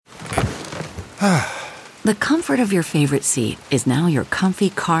The comfort of your favorite seat is now your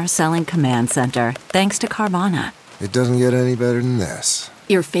comfy car selling command center, thanks to Carvana. It doesn't get any better than this.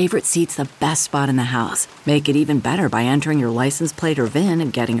 Your favorite seat's the best spot in the house. Make it even better by entering your license plate or VIN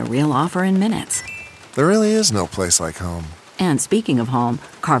and getting a real offer in minutes. There really is no place like home. And speaking of home,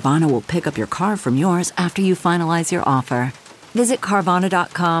 Carvana will pick up your car from yours after you finalize your offer. Visit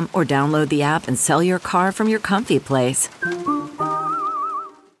Carvana.com or download the app and sell your car from your comfy place.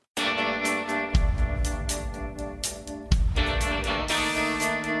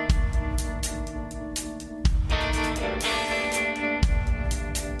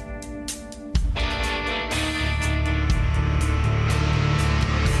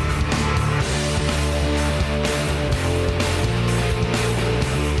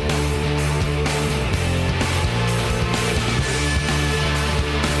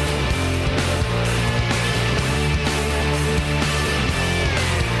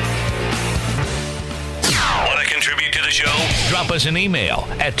 Drop us an email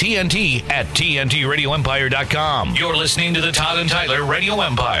at TNT@TNTRadioEmpire.com. You're listening to the Todd and Tyler Radio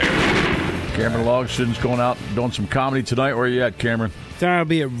Empire. Cameron Logston's going out doing some comedy tonight. Where are you at, Cameron? I'll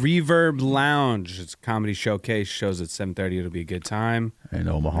be at Reverb Lounge. It's a comedy showcase. Shows at 7:30. It'll be a good time. In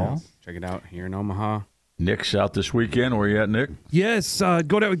Omaha. Check it out here in Omaha. Nick's out this weekend. Where are you at, Nick? Yes,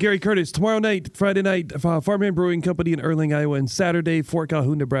 going out with Gary Curtis tomorrow night, Friday night, Farmhand Brewing Company in Erling, Iowa, and Saturday, Fort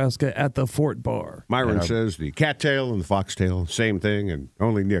Calhoun, Nebraska, at the Fort Bar. Myron says the cattail and the foxtail, same thing, and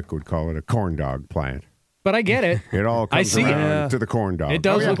only Nick would call it a corn dog plant. But I get it. It all comes around to the corn dog. It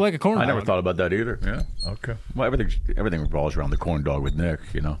does look like a corn dog. I never thought about that either. Yeah, okay. Well, everything revolves around the corn dog with Nick,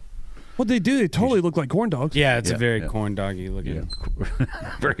 you know. What they do, they totally look like corn dogs. Yeah, it's a very corn doggy looking.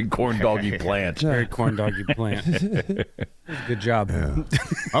 Very corn doggy plant. Very corn doggy plant. Good job. Yeah.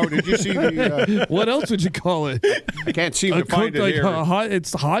 Oh, did you see the... what else would you call it? I can't seem to find it here.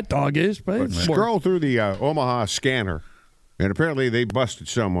 It's hot dog-ish. But scroll through the Omaha scanner, and apparently they busted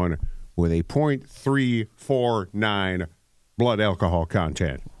someone with a .349 blood alcohol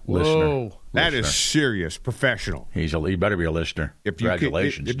content. Listener. That is serious, professional. He better be a listener.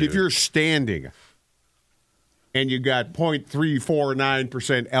 Congratulations, if you're standing and you got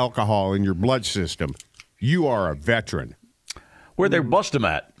 .349% alcohol in your blood system, you are a veteran. Where'd they bust him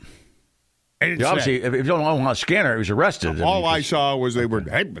at? Obviously, if you don't know how a scanner, he was arrested. All I saw was they were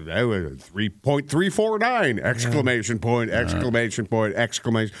 3.349! Exclamation point, exclamation point,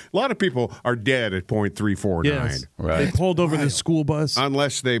 exclamation. A lot of people are dead at .349. Yes. Right. They pulled over the school bus.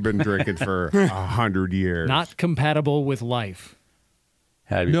 Unless they've been drinking for 100 years. Not compatible with life.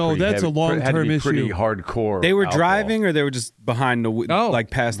 No, that's a long-term issue. Pretty hardcore. They were driving, or they were just behind the like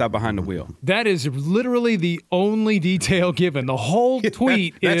passed out behind the wheel. That is literally the only detail given. The whole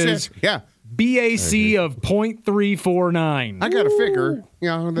tweet is BAC of .349. I got to figure, the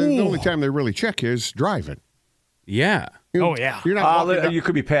only time they really check is driving. Yeah. Oh, yeah. You're not you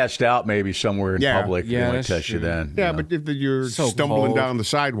could be passed out maybe somewhere in public. Yeah, they might test you then. Yeah, but if you're stumbling down the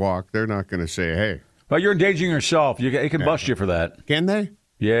sidewalk, they're not going to say, hey. Well, you're endangering yourself. They can bust you for that. Can they?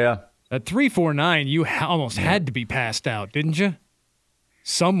 Yeah. At 349, you almost had to be passed out, didn't you?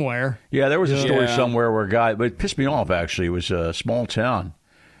 Somewhere. Yeah, there was a story somewhere where a guy, but it pissed me off actually. It was a small town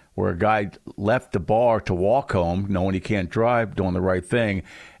where a guy left the bar to walk home, knowing he can't drive, doing the right thing,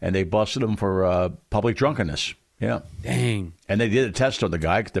 and they busted him for public drunkenness. Yeah. Dang. And they did a test on the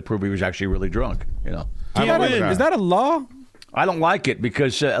guy to prove he was actually really drunk, Is that a law? I don't like it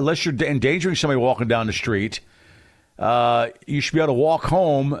because unless you're endangering somebody walking down the street, you should be able to walk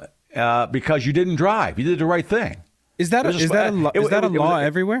home because you didn't drive. You did the right thing. Is that a law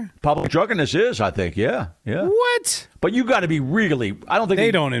everywhere? Public drunkenness is, I think. Yeah. What? But you got to be really. I don't think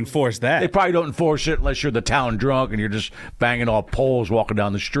they don't enforce that. They probably don't enforce it unless you're the town drunk and you're just banging off poles walking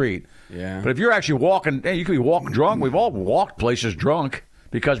down the street. Yeah. But if you're actually walking, you could be walking drunk. We've all walked places drunk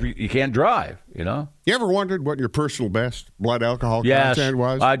because you can't drive. You ever wondered what your personal best blood alcohol content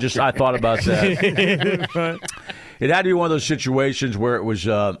was? I thought about that. It had to be one of those situations where it was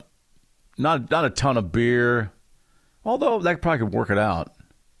not a ton of beer. Although that probably could work it out.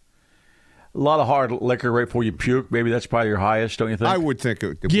 A lot of hard liquor right before you puke. Maybe that's probably your highest, don't you think? I would think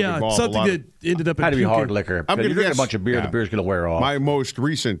it would involve something that ended up in had to be puking. hard liquor. I'm going to get a bunch of beer. The beer's going to wear off. My most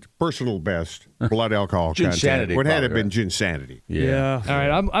recent personal best blood alcohol content would have been gin sanity. Yeah. All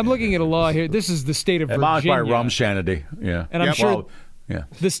right, I'm looking at a law here. This is the state of Virginia. Mine's by rum sanity. Yeah. And I'm sure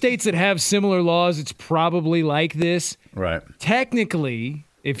the states that have similar laws, it's probably like this. Right. Technically,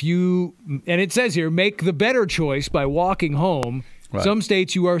 if you, and it says here, make the better choice by walking home. Right. Some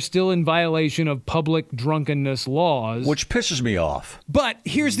states you are still in violation of public drunkenness laws. Which pisses me off. But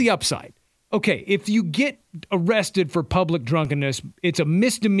here's the upside. Okay, if you get arrested for public drunkenness, it's a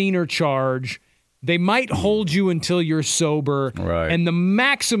misdemeanor charge, They might hold you until you're sober, Right. and the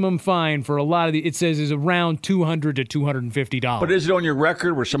maximum fine for a lot of it says is around $200 to $250. But is it on your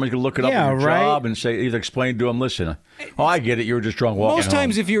record where somebody's going to look it up Yeah, on your right. job and say, either explain to them, listen, I get it, you were just drunk walking Most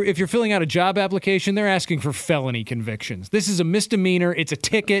times, home. if you're filling out a job application, they're asking for felony convictions. This is a misdemeanor. It's a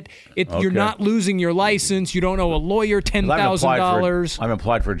ticket. You're not losing your license. You don't owe a lawyer $10,000. I haven't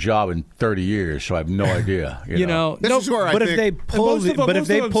applied for a job in 30 years, so I have no idea. You know? This is where I But think if they pull, most of them- but if most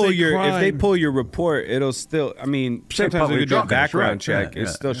they of them pull say your if they crime. pull your report, it'll still. I mean, Say sometimes when public you do a drunkenness, background right. check, Yeah, it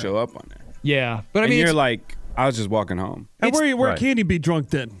still show up on there. Yeah, but I And mean, you're it's- like, I was just walking home. And where right. can you be drunk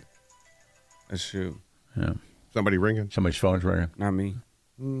then? That's true. somebody ringing. Somebody's phone's ringing. Not me.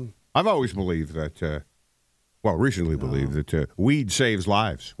 I've always believed that, recently believed that weed saves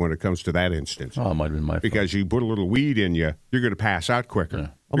lives when it comes to that instance. Oh, it might have been my phone. Because you put a little weed in you, you're going to pass out quicker. You're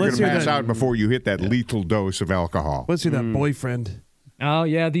going Unless to you're pass that- out before you hit that lethal dose of alcohol. Let's see that boyfriend. oh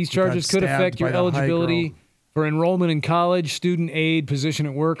yeah, these charges could stabbed affect your by a high eligibility girl. for enrollment in college, student aid, position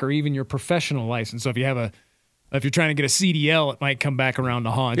at work, or even your professional license. So if you're trying to get a CDL, it might come back around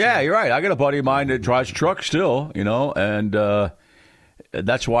to haunt you. Yeah, you're right. I got a buddy of mine that drives a truck still, and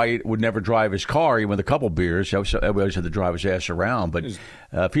that's why he would never drive his car, even with a couple beers. He always had to drive his ass around. But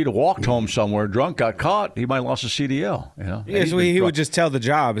if he'd have walked home somewhere drunk, got caught, he might have lost a CDL. You know? Yeah, And so he's been he would drunk. just tell the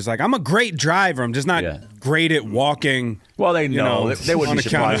job. It's like, I'm a great driver. I'm just not great at walking. Well, they you know. know, They wouldn't on be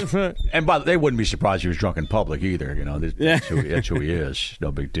account surprised. And they wouldn't be surprised if he was drunk in public either. You know, that's who he is.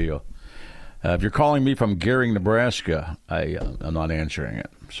 No big deal. If you're calling me from Gehring, Nebraska, I'm not answering it.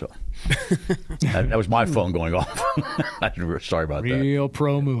 So that was my phone going off. Sorry about that. Real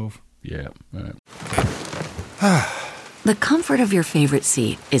pro move. Yeah. All right. The comfort of your favorite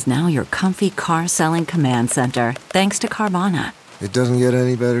seat is now your comfy car selling command center, thanks to Carvana. It doesn't get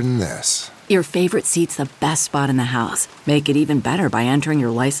any better than this. Your favorite seat's the best spot in the house. Make it even better by entering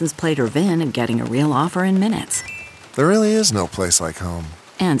your license plate or VIN and getting a real offer in minutes. There really is no place like home.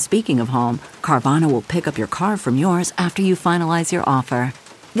 And speaking of home, Carvana will pick up your car from yours after you finalize your offer.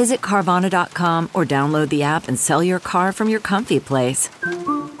 Visit Carvana.com or download the app and sell your car from your comfy place.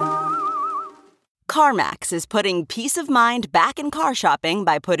 CarMax is putting peace of mind back in car shopping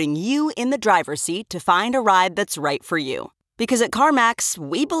by putting you in the driver's seat to find a ride that's right for you. Because at CarMax,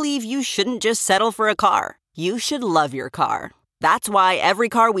 we believe you shouldn't just settle for a car. You should love your car. That's why every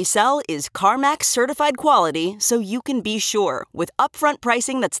car we sell is CarMax certified quality, so you can be sure with upfront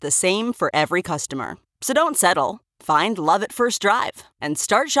pricing that's the same for every customer. So don't settle. Find love at first drive and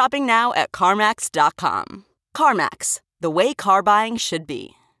start shopping now at CarMax.com. CarMax, the way car buying should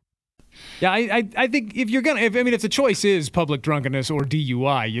be. Yeah, I think if the choice is public drunkenness or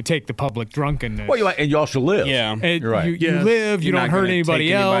DUI, you take the public drunkenness. Well, and you also live. Yeah. And You're right. You live, you You're don't not hurt gonna anybody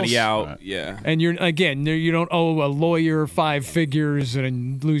take else. Anybody out. Yeah. And you don't owe a lawyer 5 figures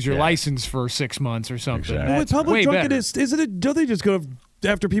and lose your license for 6 months or something. Exactly. With That's public way better. drunkenness, don't they just go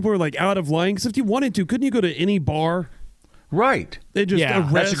after people who are like out of line? Because if you wanted to, couldn't you go to any bar? Right. They just Yeah.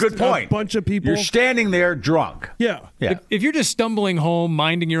 arrest That's a good point. a bunch of people. You're standing there drunk. Yeah. Yeah. If you're just stumbling home,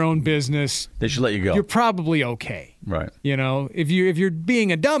 minding your own business, They should let you go. you're probably okay. Right. You know, if you're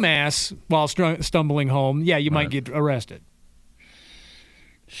being a dumbass while stumbling home, yeah, you might get arrested.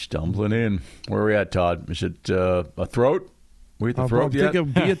 Stumbling in. Where are we at, Todd? Is it a throat? We at the I'll throat yet? think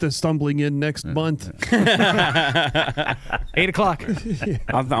I'll be at the stumbling in next month. 8 o'clock.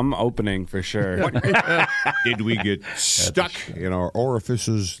 I'm opening for sure. Did we get stuck in our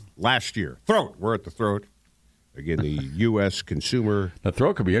orifices last year? Throat. We're at the throat. Again, the U.S. Consumer The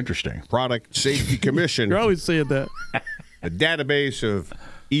throat could be interesting. Product Safety Commission, You're always saying that. a database of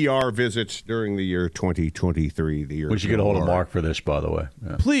ER visits during the year 2023. The year We should get a hold of Mark for this, by the way.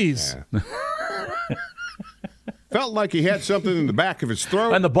 Yeah. Please. Felt like he had something in the back of his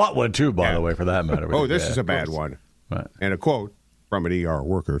throat. And the butt one, too, by the way, for that matter. Oh, this is a bad one. Right. And a quote from an ER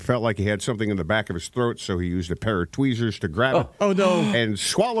worker. Felt like he had something in the back of his throat, so he used a pair of tweezers to grab it. Oh, no. And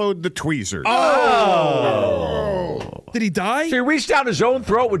swallowed the tweezers. Did he die? So he reached down his own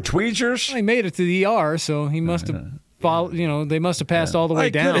throat with tweezers? He made it to the ER, so he must have followed. You know, they must have passed all the way I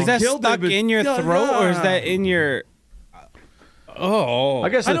down. could've Is that killed stuck him, but- in your No, throat or is no. that in your? Oh, I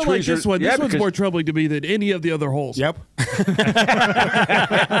guess the I don't like tweezers. this one. This one's because- more troubling to me than any of the other holes. Yep.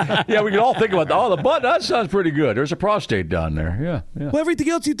 Yeah, we can all think about that. Oh, the butt, that sounds pretty good. There's a prostate down there. Yeah, yeah. Well, everything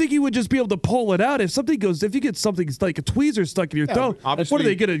else you think you would just be able to pull it out. If you get something like a tweezer stuck in your throat, what obviously- are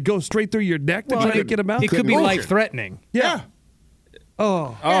they going to go straight through your neck to try to get them out? It could be Motion. life-threatening. Yeah.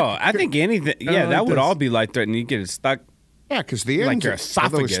 Oh. I think anything. Yeah, like that would this. all be life threatening. You get it stuck. Yeah, because the Like ends your of those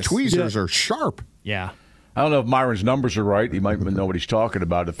esophagus. tweezers are sharp. Yeah. I don't know if Myron's numbers are right. He might know what he's talking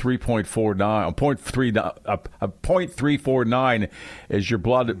about. A 3.49, 0.349 is your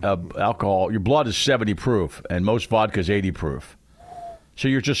blood alcohol. Your blood is 70 proof, and most vodka is 80 proof. So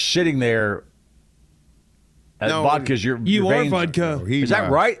you're just sitting there. Vodka's your are veins. vodka. Is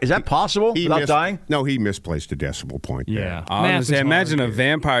that right? Is that possible without dying? No, he misplaced a decimal point. Yeah. I was gonna say, imagine a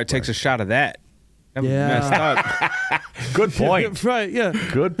vampire takes a shot of that. That'd be messed up. Good point. Right, yeah.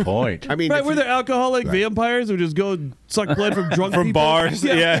 Good point. I mean, Right, were there alcoholic vampires who just go suck blood from drunk From people? bars.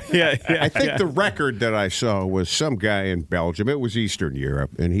 Yeah. I think the record that I saw was some guy in Belgium. It was Eastern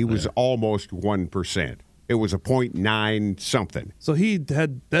Europe, and he was almost 1%. It was a 0.9 something. So he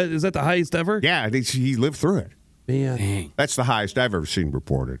had that. Is that the highest ever? Yeah, he lived through it. Man. Dang. That's the highest I've ever seen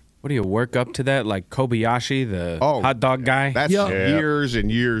reported. What do you work up to that? Like Kobayashi, the hot dog guy? That's years and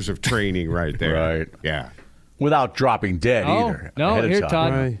years of training right there. Right. Yeah. Without dropping dead either. No, ahead of here, time.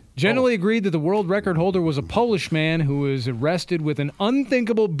 Todd. Right. Generally agreed that the world record holder was a Polish man who was arrested with an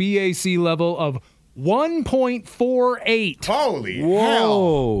unthinkable BAC level of 1.48. Holy hell.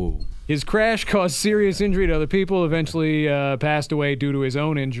 Whoa. His crash caused serious injury to other people, eventually passed away due to his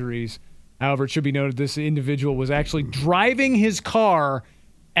own injuries. However, it should be noted this individual was actually driving his car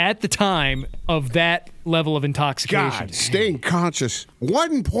at the time of that level of intoxication. God, staying conscious.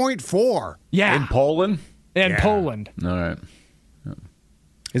 1.4. Yeah. In Poland? And Poland. All right.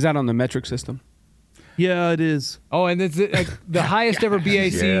 Is that on the metric system? Yeah, it is. Oh, and it's the highest ever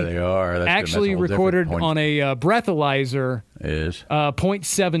BAC Yeah, they are. That's actually a whole recorded different on point. a breathalyzer, Is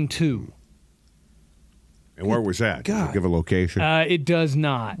 0.72. And where was that? Did you give a location? It does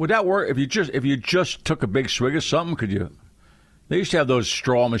not. Would that work if you just took a big swig of something? Could you? They used to have those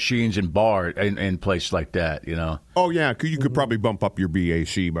straw machines in bars in places like that, you know. Oh, yeah. You could probably bump up your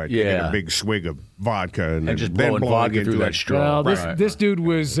BAC by taking a big swig of vodka and just then blowing vodka into through that straw. Well, this dude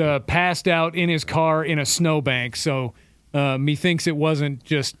was passed out in his car in a snowbank, so methinks it wasn't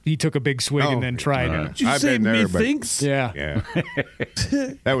just he took a big swig and then tried it. Did you I've say been there, methinks? Yeah. Yeah.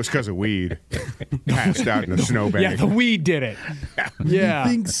 That was because of weed. Passed out in a snowbank. Yeah, the weed did it. Yeah.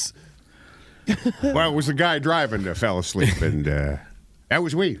 Methinks. Well, it was the guy driving that fell asleep, and that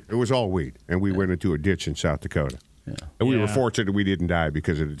was weed. It was all weed. And we went into a ditch in South Dakota. Yeah. And we were fortunate we didn't die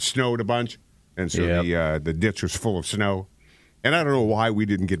because it had snowed a bunch, and so the ditch was full of snow. And I don't know why we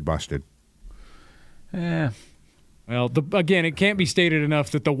didn't get busted. Yeah. Well, again, it can't be stated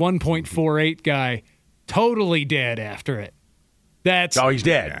enough that the 1.48 guy totally dead after it. He's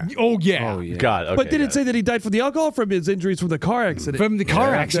dead. Oh, yeah. God. Okay, But did it say that he died from the alcohol or from his injuries from the car accident? From the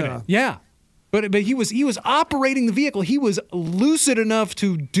car accident. Yeah. But he was operating the vehicle. He was lucid enough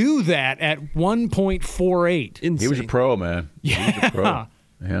to do that at 1.48. Insane. He was a pro, man. Yeah. He was a pro.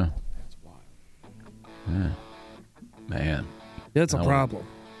 Yeah. That's wild. Yeah. Man. That's a problem.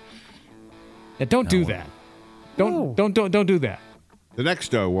 Yeah, don't do that. Don't do that. The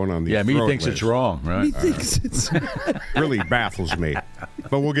next one on the Yeah, me throat thinks list it's wrong, right? He thinks it's. really baffles me.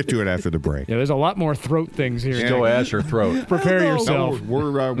 But we'll get to it after the break. Yeah, there's a lot more throat things here. Still ass or throat. Prepare No. yourself.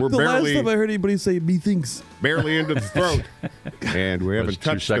 We're The last barely time I heard anybody say methinks. barely into the throat, and we haven't 2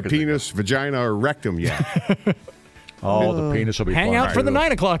 touched the seconds penis, vagina, or rectum yet. Oh, the penis will be Hang fun. out for the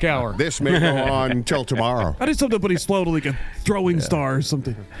 9 o'clock hour. This may go on until tomorrow. I just hope nobody's slow to like a throwing star or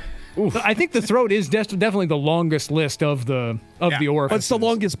something. I think the throat is definitely the longest list of the orifices. But it's the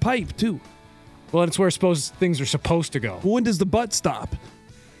longest pipe, too. Well, it's where things are supposed to go. When does the butt stop?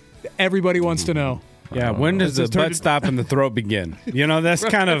 Everybody wants to know. Yeah, when does the butt stop and the throat begin? You know, that's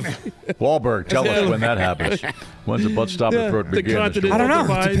kind of... Wahlberg, tell us when that happens. When's the butt stop and throat the begin? continent- I don't know.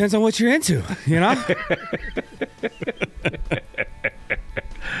 Divide. It depends on what you're into, you know?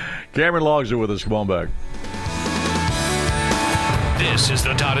 Cameron Logs are with us. Come on back. This is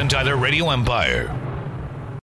the Todd and Tyler Radio Empire.